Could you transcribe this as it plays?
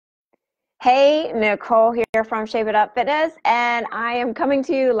Hey, Nicole here from Shape It Up Fitness, and I am coming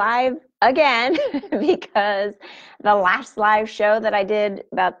to you live again because the last live show that I did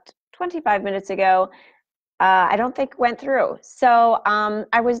about 25 minutes ago, I don't think went through. So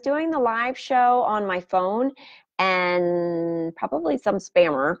I was doing the live show on my phone, and probably some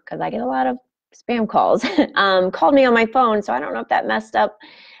spammer, because I get a lot of spam calls, called me on my phone, so I don't know if that messed up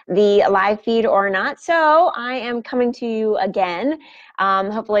the live feed or not. So I am coming to you again.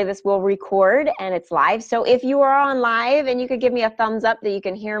 Hopefully this will record and it's live. So if you are on live and you could give me a thumbs up that you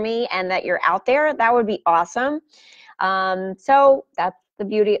can hear me and that you're out there, that would be awesome. So that's the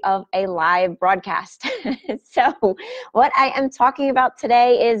beauty of a live broadcast. So what I am talking about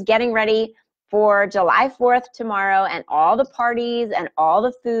today is getting ready for July 4th tomorrow and all the parties and all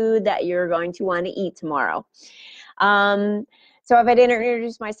the food that you're going to want to eat tomorrow. So if I didn't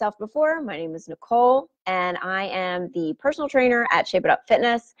introduce myself before, my name is Nicole, and I am the personal trainer at Shape It Up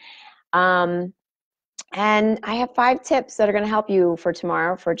Fitness. And I have 5 tips that are going to help you for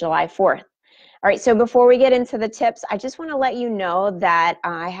tomorrow, for July 4th. All right, so before we get into the tips, I just want to let you know that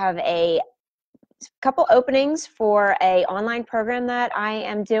I have a couple openings for an online program that I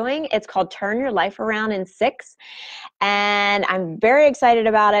am doing. It's called Turn Your Life Around in 6. And I'm very excited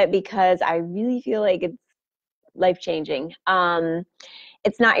about it because I really feel like it's life-changing.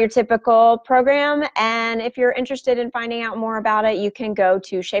 It's not your typical program, and if you're interested in finding out more about it, you can go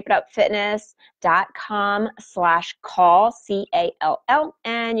to shapeitupfitness.com/call, C-A-L-L,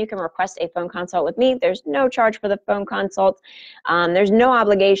 and you can request a phone consult with me. There's no charge for the phone consult. There's no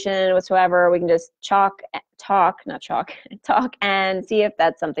obligation whatsoever. We can just talk and see if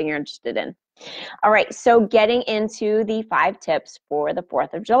that's something you're interested in. All right, so getting into the 5 tips for the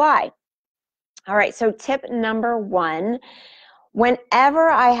 4th of July. All right, so tip number 1,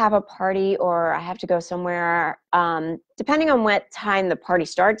 whenever I have a party or I have to go somewhere, depending on what time the party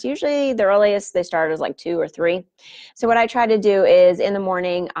starts, usually the earliest they start is like 2 or 3. So what I try to do is in the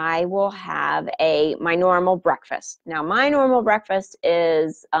morning, I will have my normal breakfast. Now, my normal breakfast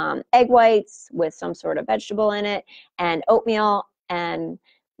is egg whites with some sort of vegetable in it and oatmeal and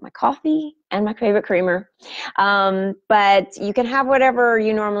my coffee and my favorite creamer. But you can have whatever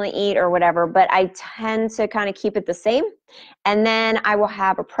you normally eat or whatever, but I tend to kind of keep it the same. And then I will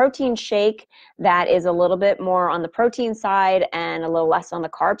have a protein shake that is a little bit more on the protein side and a little less on the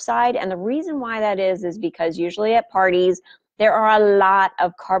carb side. And the reason why that is because usually at parties, there are a lot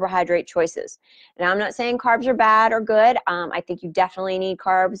of carbohydrate choices. Now, I'm not saying carbs are bad or good. I think you definitely need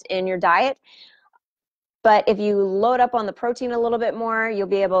carbs in your diet. But if you load up on the protein a little bit more, you'll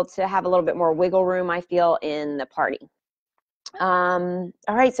be able to have a little bit more wiggle room, I feel, in the party. All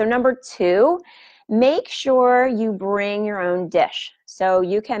right, so number 2, make sure you bring your own dish. So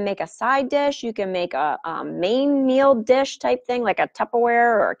you can make a side dish, you can make a main meal dish type thing, like a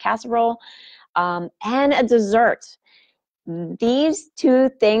Tupperware or a casserole, and a dessert. These 2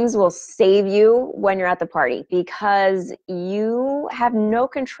 things will save you when you're at the party because you have no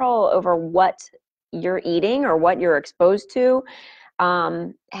control over what you're eating or what you're exposed to.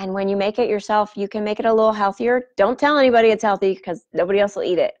 And when you make it yourself, you can make it a little healthier. Don't tell anybody it's healthy because nobody else will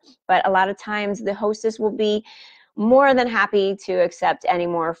eat it. But a lot of times the hostess will be more than happy to accept any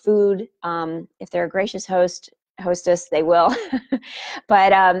more food. If they're a gracious hostess, they will.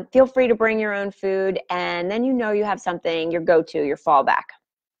 But feel free to bring your own food, and then you know you have something, your go-to, your fallback.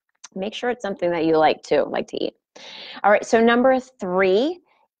 Make sure it's something that you like to eat. All right, so number 3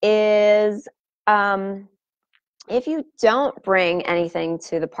 is if you don't bring anything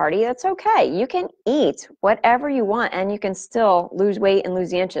to the party, that's okay. You can eat whatever you want and you can still lose weight and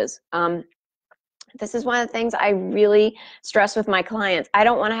lose the inches. This is one of the things I really stress with my clients. I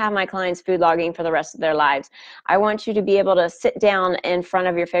don't want to have my clients food logging for the rest of their lives. I want you to be able to sit down in front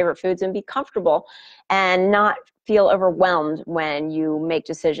of your favorite foods and be comfortable and not feel overwhelmed when you make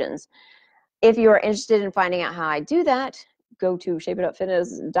decisions. If you're interested in finding out how I do that, go to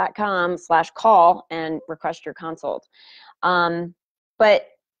shapeitupfitness.com/call and request your consult. But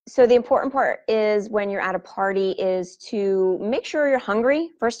so the important part is when you're at a party is to make sure you're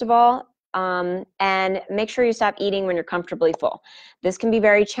hungry, first of all, and make sure you stop eating when you're comfortably full. This can be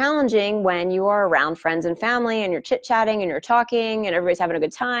very challenging when you are around friends and family and you're chit-chatting and you're talking and everybody's having a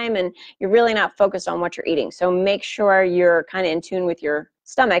good time and you're really not focused on what you're eating. So make sure you're kind of in tune with your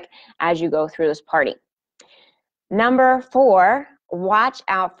stomach as you go through this party. Number 4, watch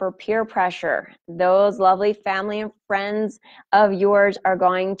out for peer pressure. Those lovely family and friends of yours are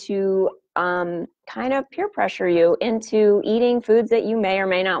going to kind of peer pressure you into eating foods that you may or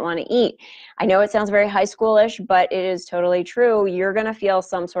may not want to eat. I know it sounds very high schoolish, but it is totally true. You're going to feel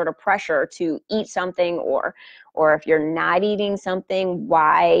some sort of pressure to eat something or or if you're not eating something,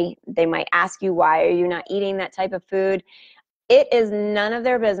 why. They might ask you, why are you not eating that type of food? It is none of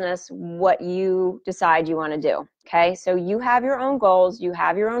their business what you decide you want to do, okay? So you have your own goals, you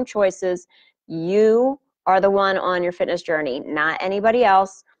have your own choices. You are the one on your fitness journey, not anybody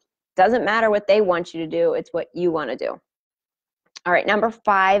else. Doesn't matter what they want you to do, it's what you want to do. All right, number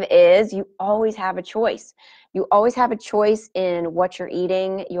 5 is you always have a choice. You always have a choice in what you're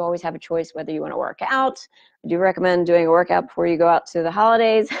eating. You always have a choice whether you want to work out. I do recommend doing a workout before you go out to the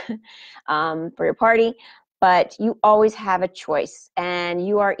holidays for your party. But you always have a choice, and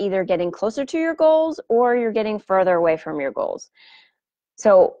you are either getting closer to your goals or you're getting further away from your goals.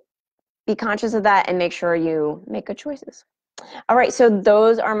 So be conscious of that and make sure you make good choices. All right, so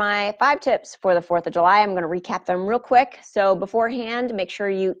those are my 5 tips for the 4th of July. I'm going to recap them real quick. So beforehand, make sure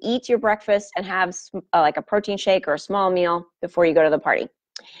you eat your breakfast and have like a protein shake or a small meal before you go to the party.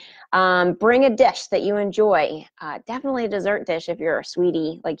 Bring a dish that you enjoy. Definitely a dessert dish if you're a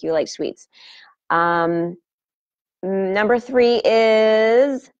sweetie, like you like sweets. Number 3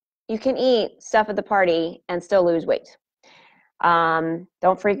 is you can eat stuff at the party and still lose weight.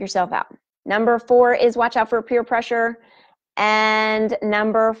 Don't freak yourself out. Number 4 is watch out for peer pressure. And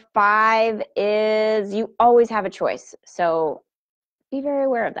number 5 is you always have a choice. So be very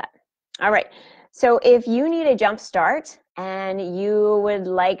aware of that. All right. So if you need a jump start and you would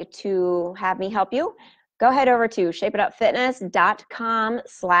like to have me help you, go ahead over to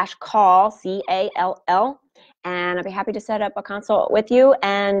shapeitupfitness.com/call, CALL, and I'll be happy to set up a consult with you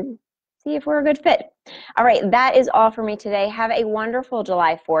and see if we're a good fit. All right. That is all for me today. Have a wonderful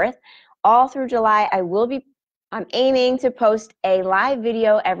July 4th. All through July, I'm aiming to post a live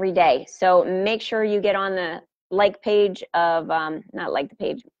video every day. So make sure you get on the like page of, like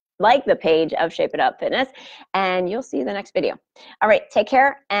the page of Shape It Up Fitness, and you'll see the next video. All right, take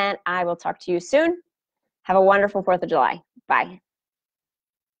care, and I will talk to you soon. Have a wonderful 4th of July. Bye.